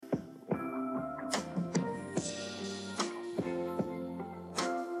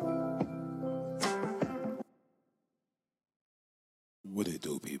What it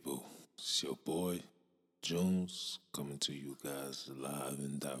do, people? It's your boy, Jones, coming to you guys live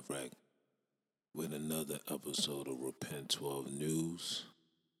and direct with another episode of Repent 12 News.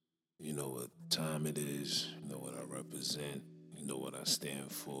 You know what time it is, you know what I represent, you know what I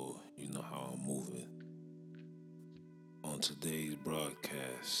stand for, you know how I'm moving. On today's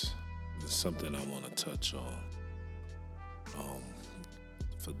broadcast, there's something I want to touch on. Um,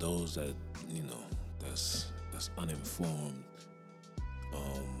 for those that, you know, that's uninformed,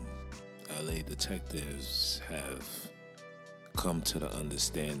 LA detectives have come to the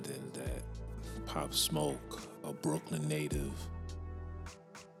understanding that Pop Smoke, a Brooklyn native,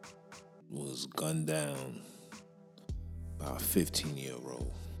 was gunned down by a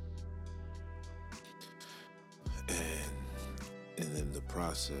 15-year-old. And in the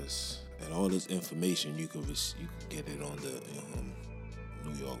process, and all this information, you can get it on the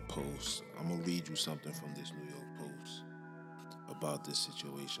New York Post. I'm going to read you something from this New York Post about this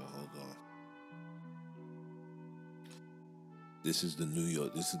situation. Hold on. This is the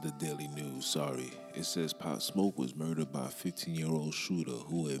Daily News, sorry. It says Pop Smoke was murdered by a 15-year-old shooter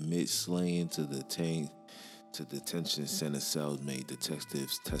who admits slaying to detention center cellmate,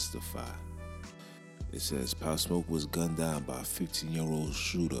 detectives testify. It says Pop Smoke was gunned down by a 15-year-old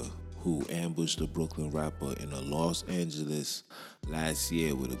shooter who ambushed the Brooklyn rapper in Los Angeles last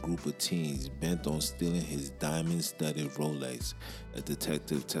year with a group of teens bent on stealing his diamond-studded Rolex, a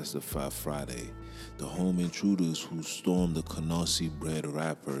detective testified Friday. The home intruders who stormed the Canarsie-bred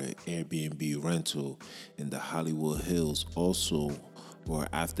rapper at Airbnb rental in the Hollywood Hills also were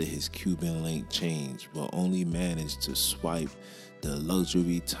after his Cuban link change, but only managed to swipe the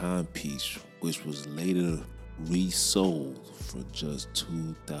luxury timepiece, which was later resold for just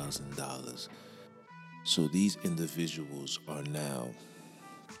 $2,000. So these individuals are now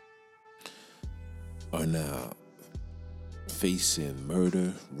facing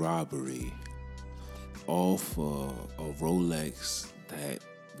murder, robbery, all for a Rolex that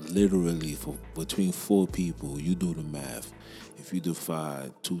literally for between four people, you do the math. If you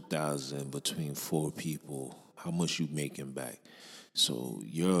divide 2,000 between four people, how much you making back? So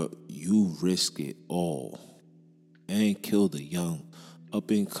you risk it all and killed a young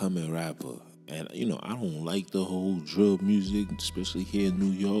up-and-coming rapper. And, you know, I don't like the whole drill music, especially here in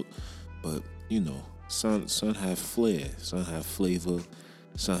New York. But, you know, son had flair, son had flavor,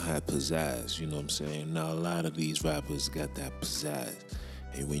 son had pizzazz, you know what I'm saying? Now, a lot of these rappers got that pizzazz.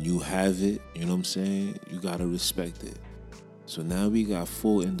 And when you have it, you know what I'm saying, you got to respect it. So now we got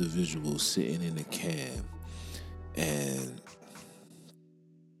four individuals sitting in a cab, and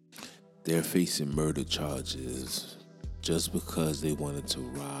they're facing murder charges just because they wanted to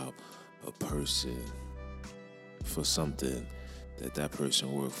rob a person for something that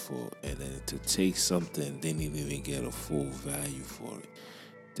person worked for, and then to take something they didn't even get a full value for it.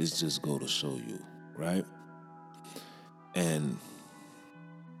 This just go to show you, right? And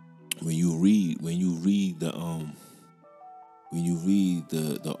when you read the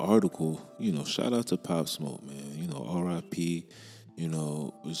article, you know, shout out to Pop Smoke, man. You know, R.I.P. You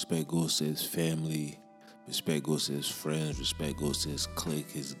know, respect goes to his family. Respect goes to his friends. Respect goes to his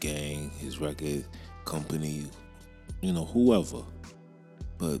clique, his gang, his record company, you know, whoever.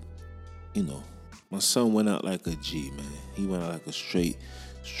 But, you know, my son went out like a G, man. He went out like a straight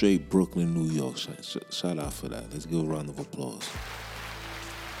Brooklyn, New York. Shout out for that. Let's give a round of applause.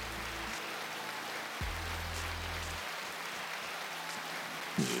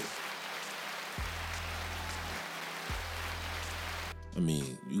 Yeah. I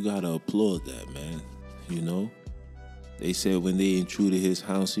mean, you gotta applaud that, man. You know, they said when they intruded his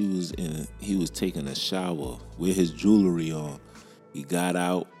house, he was taking a shower with his jewelry on. He got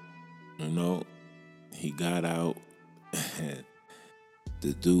out, and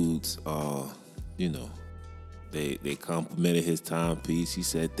the dudes, you know, they complimented his timepiece. He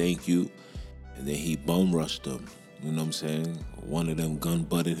said thank you, and then he bum rushed them. You know what I'm saying? One of them gun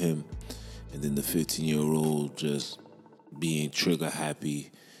butted him, and then the 15-year-old just being trigger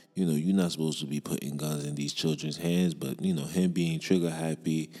happy. You know, you're not supposed to be putting guns in these children's hands, but, you know, him being trigger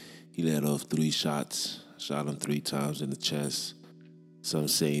happy, he let off 3 shots, shot him 3 times in the chest, some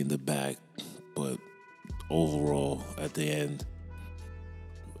say in the back, but overall, at the end,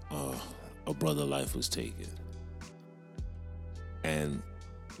 a brother life was taken. And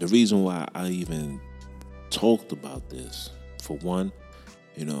the reason why I even talked about this, for one,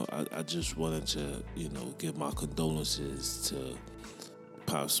 you know, I just wanted to, you know, give my condolences to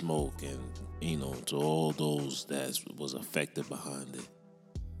Pop Smoke and, you know, to all those that was affected behind it.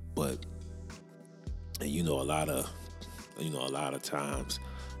 But, and you know, a lot of times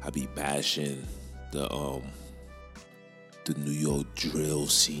I be bashing the the New York drill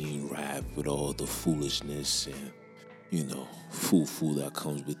scene rap with all the foolishness and, foo-foo that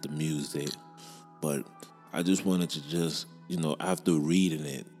comes with the music. But I just wanted to just, after reading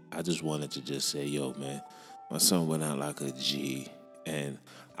it, I just wanted to just say, yo, man, my son went out like a G. And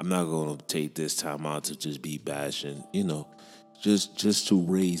I'm not going to take this time out to just be bashing, just to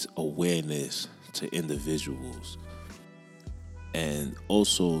raise awareness to individuals. And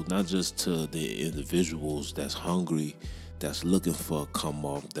also not just to the individuals that's hungry, that's looking for a come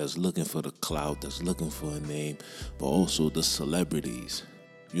up, that's looking for the clout, that's looking for a name, but also the celebrities.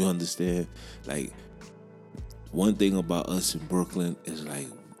 You understand? Like, one thing about us in Brooklyn is like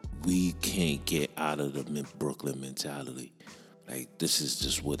we can't get out of the Brooklyn mentality. Like, this is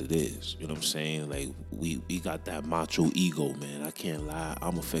just what it is. You know what I'm saying? Like, we got that macho ego, man. I can't lie.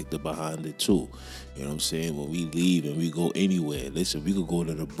 I'm affected behind it, too. You know what I'm saying? When we leave and we go anywhere, listen, we could go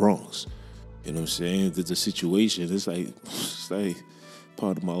to the Bronx. You know what I'm saying? If there's a situation, it's like,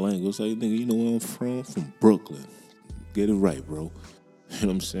 part of my language. It's like, nigga, you know where I'm from? I'm from Brooklyn. Get it right, bro. You know what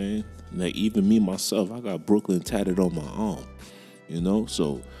I'm saying? Like, even me, myself, I got Brooklyn tatted on my arm.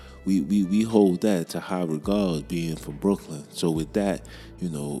 So we hold that to high regard being from Brooklyn. So with that,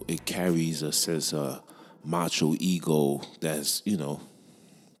 it carries a sense of macho ego that's,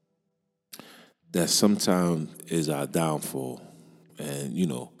 that sometimes is our downfall. And,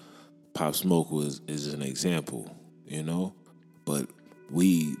 Pop Smoke is an example, But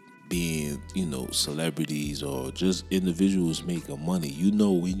we being, celebrities or just individuals making money,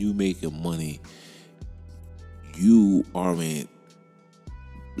 when you making money, you aren't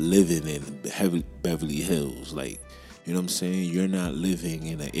living in Beverly Hills. Like, you know what I'm saying? You're not living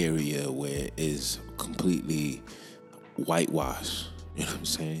in an area where it's completely whitewashed. You know what I'm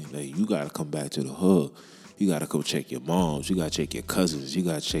saying? Like, you got to come back to the hood. You got to go check your moms. You got to check your cousins. You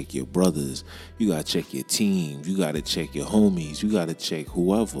got to check your brothers. You got to check your team. You got to check your homies. You got to check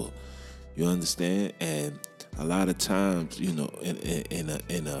whoever. You understand? And a lot of times, in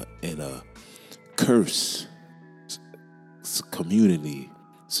a curse community,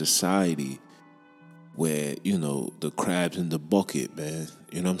 society, where, the crabs in the bucket, man.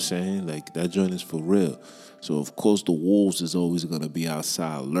 You know what I'm saying? Like, that joint is for real. So, of course, the wolves is always going to be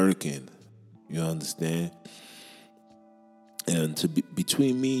outside lurking. You understand? And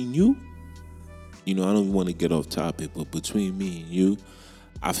between me and you, I don't even want to get off topic, but between me and you,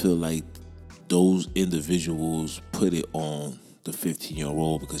 I feel like those individuals put it on the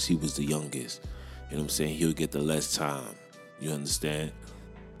 15-year-old because he was the youngest. You know what I'm saying? He'll get the less time. You understand?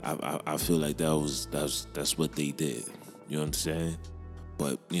 I feel like that's what they did. You understand?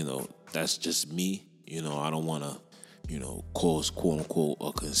 But, that's just me. I don't want to, cause quote unquote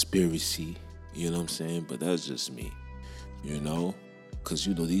a conspiracy. You know what I'm saying? But that's just me. Because,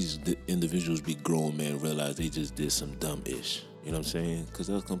 these individuals be grown men realize they just did some dumb ish. You know what I'm saying? Because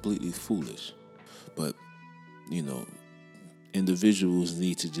that's completely foolish. But, individuals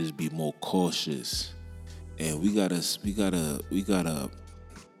need to just be more cautious. And we gotta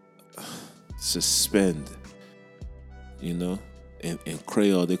suspend, in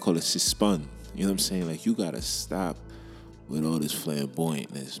Creole they call it suspend. You know what I'm saying? Like, you gotta stop with all this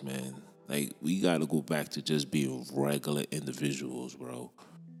flamboyantness, man. Like, we gotta go back to just being regular individuals, bro.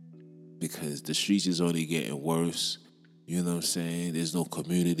 Because the streets is only getting worse. You know what I'm saying? There's no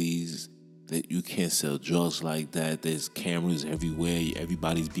communities. That you can't sell drugs like that. There's cameras everywhere.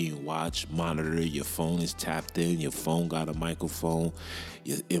 Everybody's being watched, monitored. Your phone is tapped in. Your phone got a microphone.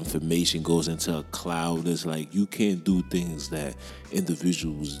 Your information goes into a cloud. It's like you can't do things that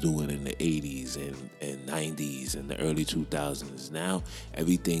individuals was doing in the 80s and 90s and the early 2000s. Now,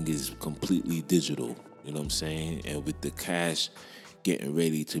 everything is completely digital. You know what I'm saying? And with the cash getting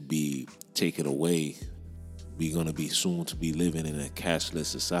ready to be taken away, we're going to be soon to be living in a cashless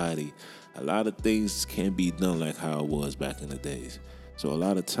society. A lot of things can't be done like how it was back in the days. So a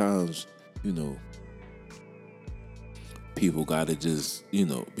lot of times, people got to just,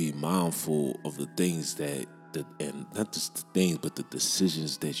 be mindful of the things and not just the things, but the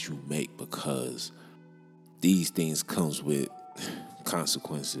decisions that you make, because these things comes with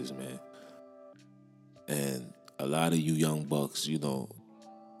consequences, man. And a lot of you young bucks, the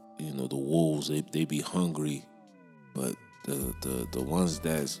wolves, they be hungry, but the ones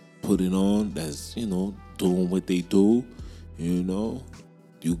that's putting on, that's, doing what they do, you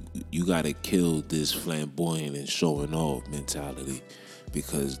gotta kill this flamboyant and showing off mentality,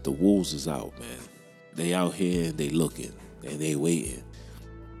 because the wolves is out, man. They out here and they looking and they waiting.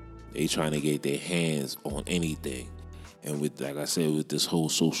 They trying to get their hands on anything. And with, like I said, with this whole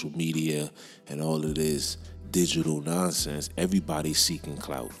social media and all of this digital nonsense, everybody's seeking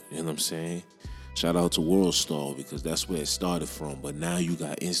clout. You know what I'm saying? Shout out to World Star because that's where it started from. But now you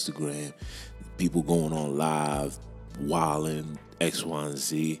got Instagram, people going on live, wilding, X, Y, and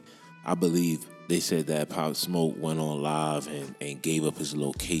Z. I believe they said that Pop Smoke went on live and gave up his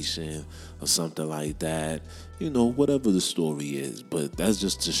location or something like that. Whatever the story is. But that's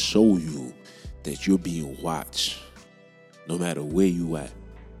just to show you that you're being watched. No matter where you at,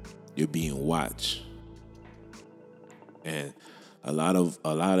 you're being watched. And a lot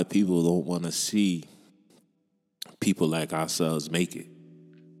of people don't want to see people like ourselves make it.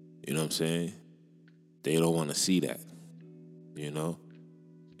 You know what I'm saying? They don't want to see that.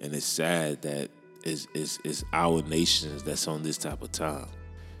 And it's sad that it's our nations that's on this type of time.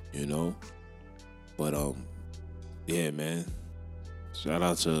 But yeah, man. Shout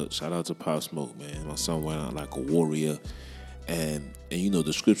out to Pop Smoke, man. My son went out like a warrior. And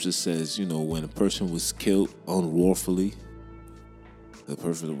the scripture says, when a person was killed unlawfully, the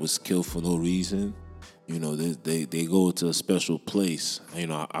person was killed for no reason, they go to a special place.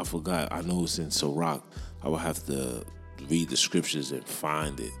 I forgot. I know it's in Sirach. I will have to read the scriptures and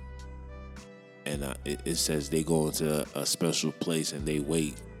find it. And it says they go into a special place and they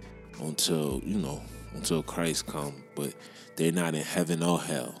wait until Christ come. But they're not in heaven or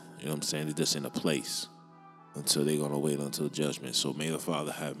hell. You know what I'm saying? They're just in a place until they're going to wait until judgment. So may the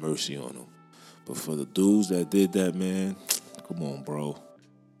Father have mercy on them. But for the dudes that did that, man, come on, bro.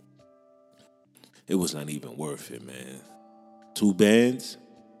 It was not even worth it, man. 2 bands?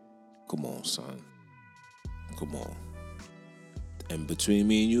 Come on, son. Come on. And between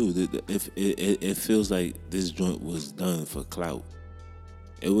me and you, it feels like this joint was done for clout.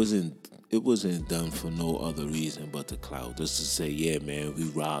 It wasn't done for no other reason but the clout. Just to say, yeah, man, we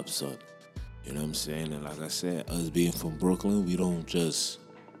robbed son. You know what I'm saying? And like I said, us being from Brooklyn, we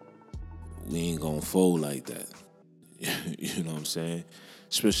ain't gonna fold like that. You know what I'm saying?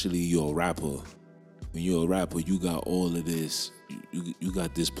 Especially you're a rapper. When you're a rapper, you got all of this. You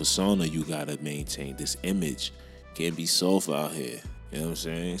got this persona you gotta maintain, this image. Can't be soft out here. You know what I'm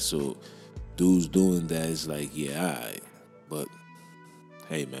saying? So dudes doing that is like, yeah, all right. But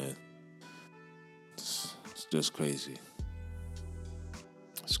hey, man, it's just crazy.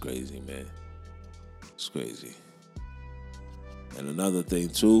 It's crazy, man. It's crazy. And another thing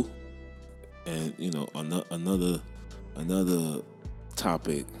too, and another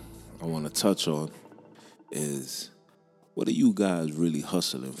topic I want to touch on is, what are you guys really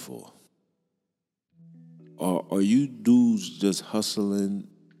hustling for? Are you dudes just hustling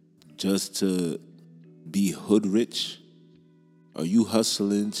just to be hood rich? Are you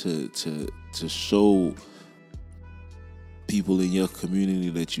hustling to show people in your community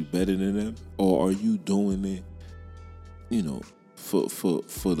that you're better than them? Or are you doing it, for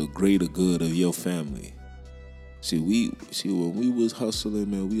the greater good of your family? See, when we was hustling,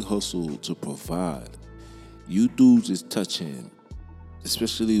 man, we hustled to provide. You dudes is touching,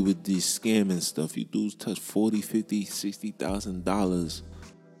 especially with these scamming stuff, you dudes touch $40,000, $50,000, $60,000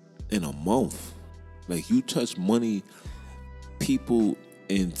 in a month. Like, you touch money people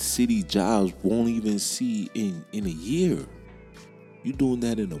in city jobs won't even see in a year. You doing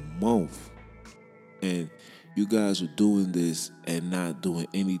that in a month. And you guys are doing this and not doing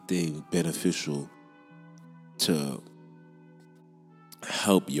anything beneficial to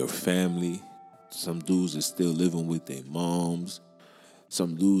help your family. Some dudes is still living with their moms.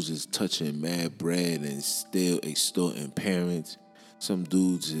 Some dudes is touching mad bread and still extorting parents. Some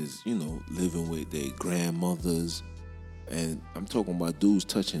dudes is, living with their grandmothers. And I'm talking about dudes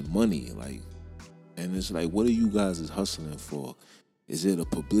touching money. And it's like, what are you guys is hustling for? Is it a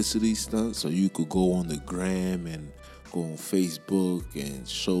publicity stunt so you could go on the gram and go on Facebook and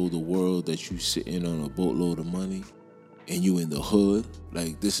show the world that you sitting on a boatload of money and you in the hood?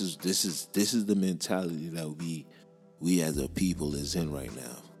 Like, this is the mentality that we as a people is in right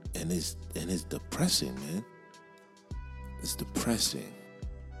now. And it's depressing, man. It's depressing.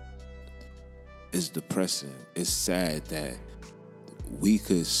 It's depressing. It's sad that we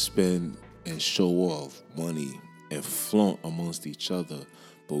could spend and show off money and flaunt amongst each other,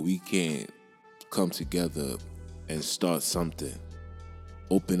 but we can't come together and start something.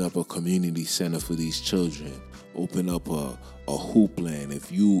 Open up a community center for these children. Open up a hoopland.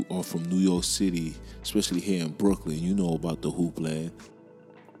 If you are from New York City, especially here in Brooklyn, you know about the hoopland.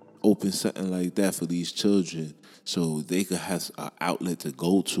 Open something like that for these children so they could have an outlet to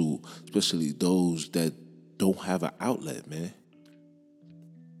go to, especially those that don't have an outlet, man.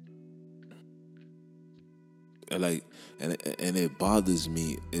 And it bothers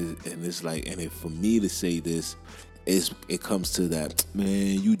me, and it's like, and for me to say this, it comes to that,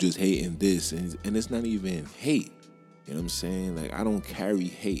 man, you just hating this, and it's not even hate. You know what I'm saying? Like, I don't carry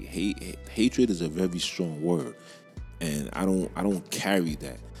hate. Hatred is a very strong word, and I don't carry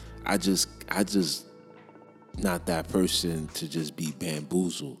that. I just not that person to just be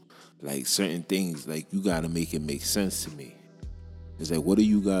bamboozled. Like, certain things, like, you gotta make it make sense to me. It's like, what are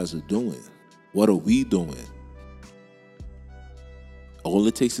you guys are doing? What are we doing? All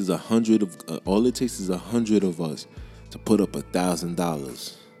it takes is a hundred of us to put up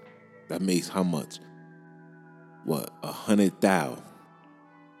 $1,000. That makes how much? What? 100,000.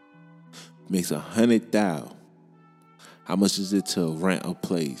 Makes 100,000. How much is it to rent a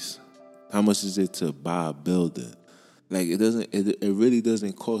place? How much is it to buy a building? Like, it really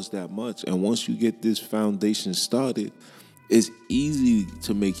doesn't cost that much. And once you get this foundation started, it's easy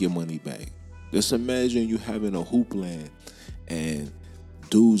to make your money back. Just imagine you having a hoopland and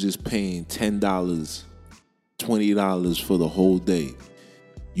dudes is paying $10, $20 for the whole day.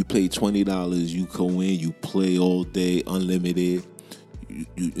 You pay $20, you go in, you play all day, unlimited. You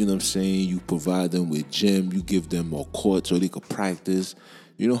know what I'm saying? You provide them with gym, you give them a court so they could practice.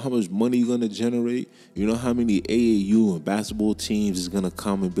 You know how much money you're gonna generate? You know how many AAU and basketball teams is gonna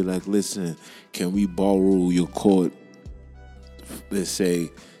come and be like, listen, can we borrow your court? Let's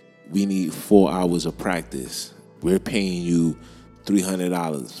say we need 4 hours of practice. We're paying you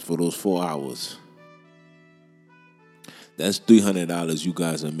 $300 for those 4 hours. That's $300 you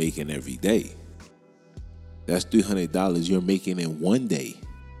guys are making every day. That's $300 you're making in one day.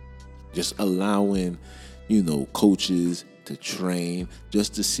 Just allowing, coaches to train,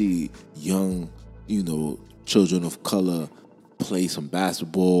 just to see young, children of color play some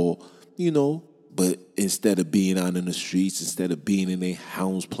basketball, but instead of being out in the streets, instead of being in their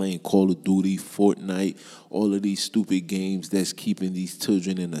house playing Call of Duty, Fortnite, all of these stupid games that's keeping these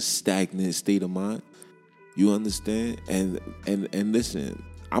children in a stagnant state of mind. You understand? And listen,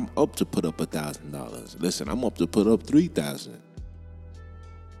 I'm up to put up $1,000. Listen, I'm up to put up $3,000.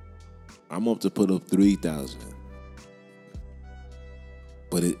 I'm up to put up $3,000.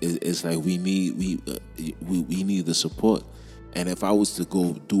 But it's like we need the support. And if I was to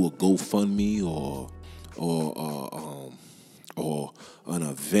go do a GoFundMe or an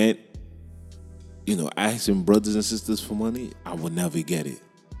event, asking brothers and sisters for money, I would never get it.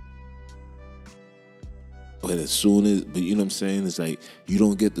 But you know what I'm saying? It's like you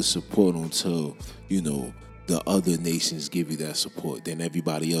don't get the support until, the other nations give you that support. Then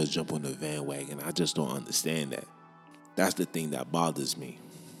everybody else jump on the bandwagon. I just don't understand that. That's the thing that bothers me.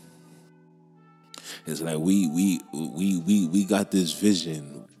 It's like we got this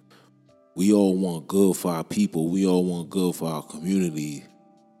vision. We all want good for our people. We all want good for our community.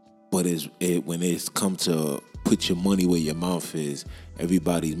 But when it's come to put your money where your mouth is,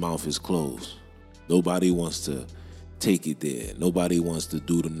 everybody's mouth is closed. Nobody wants to take it there. Nobody wants to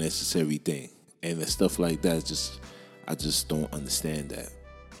do the necessary thing. And the stuff like that, I just don't understand that.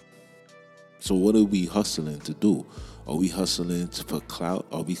 So what are we hustling to do? Are we hustling for clout?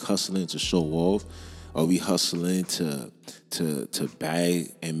 Are we hustling to show off? Are we hustling to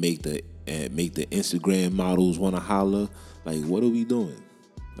bag and make the Instagram models want to holler? Like, what are we doing?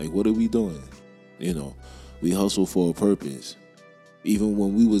 We hustle for a purpose. Even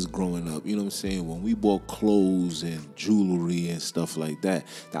when we was growing up, you know what I'm saying? When we bought clothes and jewelry and stuff like that,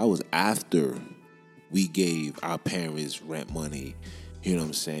 that was after we gave our parents rent money, you know what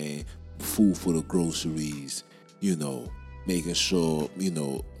I'm saying? Food for the groceries, making sure,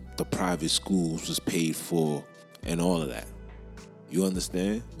 the private schools was paid for and all of that. You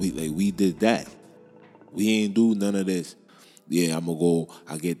understand? We did that. We ain't do none of this. Yeah,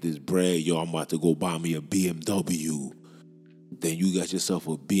 I get this bread. Yo, I'm about to go buy me a BMW. Then you got yourself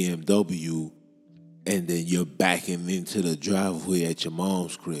a BMW, and then you're backing into the driveway at your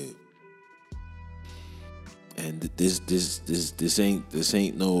mom's crib. And this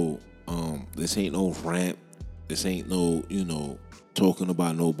ain't no rant. This ain't no talking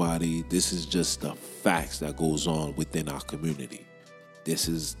about nobody. This is just the facts that goes on within our community. This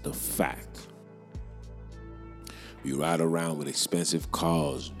is the fact. We ride around with expensive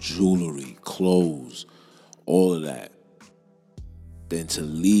cars, jewelry, clothes, all of that. Then to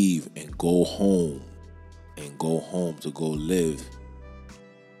leave and go home to go live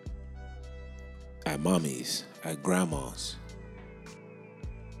at mommy's, at grandma's.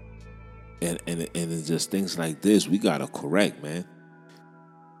 And it's just things like this we gotta correct, man.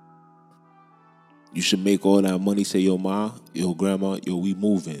 You should make all that money, say, yo, ma, yo, grandma, yo, we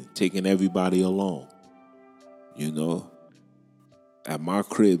moving, taking everybody along. At my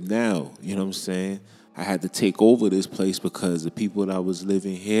crib now, you know what I'm saying? I had to take over this place because the people that was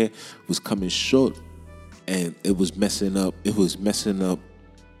living here was coming short, and it was messing up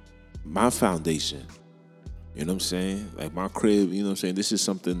my foundation. You know what I'm saying? Like my crib, you know what I'm saying? This is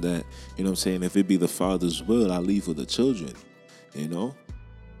something that, you know what I'm saying, if it be the Father's will, I leave for the children, you know?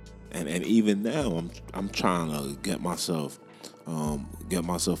 And even now I'm trying to get myself a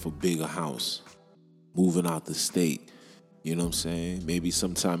bigger house, moving out the state. You know what I'm saying? Maybe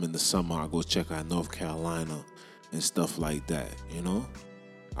sometime in the summer I'll go check out North Carolina and stuff like that, you know?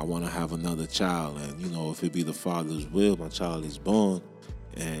 I want to have another child, and, you know, if it be the Father's will, my child is born,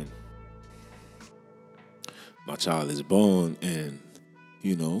 and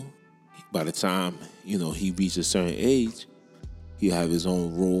you know, by the time, you know, he reaches a certain age, he'll have his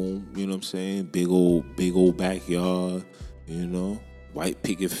own room, you know what I'm saying? Big old backyard, you know, white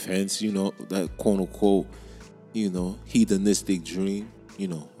picket fence, you know, that quote unquote, you know, hedonistic dream. You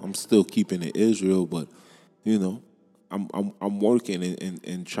know, I'm still keeping it Israel, but, you know, I'm working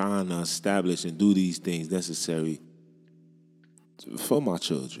and trying to establish and do these things necessary for my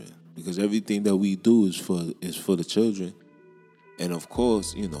children, because everything that we do is for the children. And of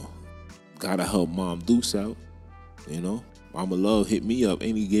course, you know, gotta help Mom Deuce out. You know, Mama Love hit me up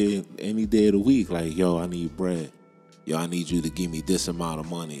any day of the week, like, yo, I need bread. Yo, I need you to give me this amount of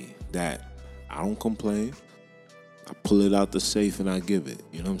money. That I don't complain. I pull it out the safe and I give it.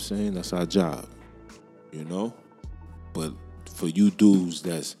 You know what I'm saying? That's our job. You know? But for you dudes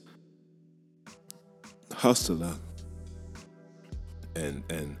that's hustler and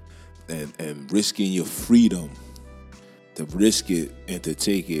risking your freedom to risk it and to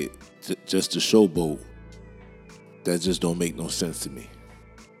take it just to showboat, that just don't make no sense to me.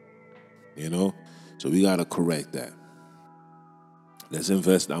 You know? So we gotta correct that. Let's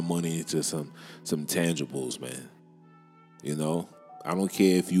invest our money into some tangibles, man. You know? I don't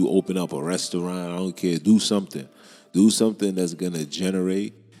care if you open up a restaurant. I don't care. Do something. Do something that's gonna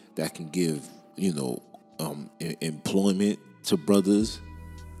generate, that can give, you know, employment to brothers.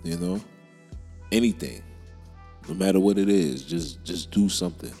 You know, anything, no matter what it is, just do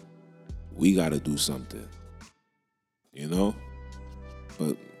something. We gotta do something. You know,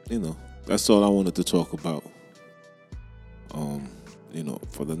 but you know, that's all I wanted to talk about. You know,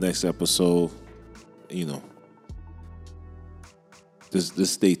 for the next episode, you know, just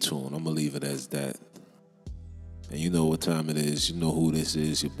stay tuned. I'm gonna leave it as that. And you know what time it is. You know who this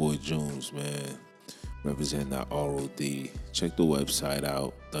is. Your boy Jones, man. Representing that ROD. Check the website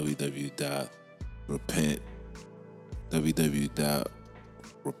out.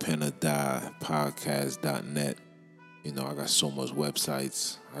 www.repentordieepodcast.net. You know, I got so much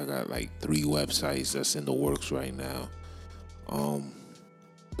websites. I got like 3 websites that's in the works right now.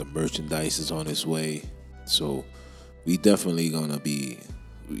 The merchandise is on its way. So we definitely gonna be,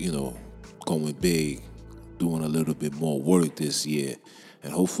 you know, going big, doing a little bit more work this year,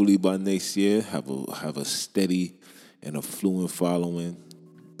 and hopefully by next year have a steady and a fluent following,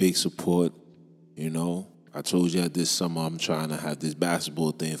 big support. You know, I told you this summer I'm trying to have this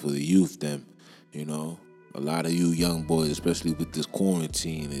basketball thing for the youth. Them, you know, a lot of you young boys, especially with this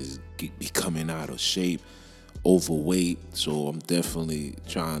quarantine, is becoming out of shape, overweight. So I'm definitely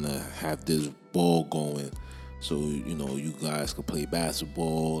trying to have this ball going, so, you know, you guys can play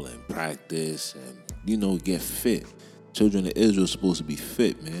basketball and practice and, you know, get fit. Children of Israel are supposed to be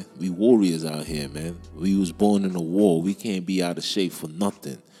fit, man. We warriors out here, man. We was born in a war. We can't be out of shape for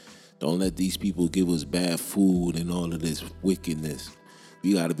nothing. Don't let these people give us bad food and all of this wickedness.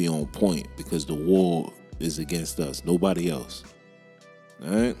 We got to be on point, because the war is against us, nobody else. All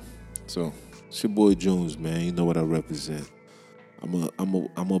right? So, it's your boy Jones, man. You know what I represent. I'm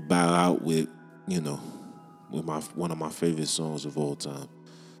a bow out with, you know, with one of my favorite songs of all time.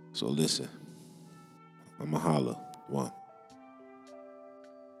 So listen, I'ma holla. One.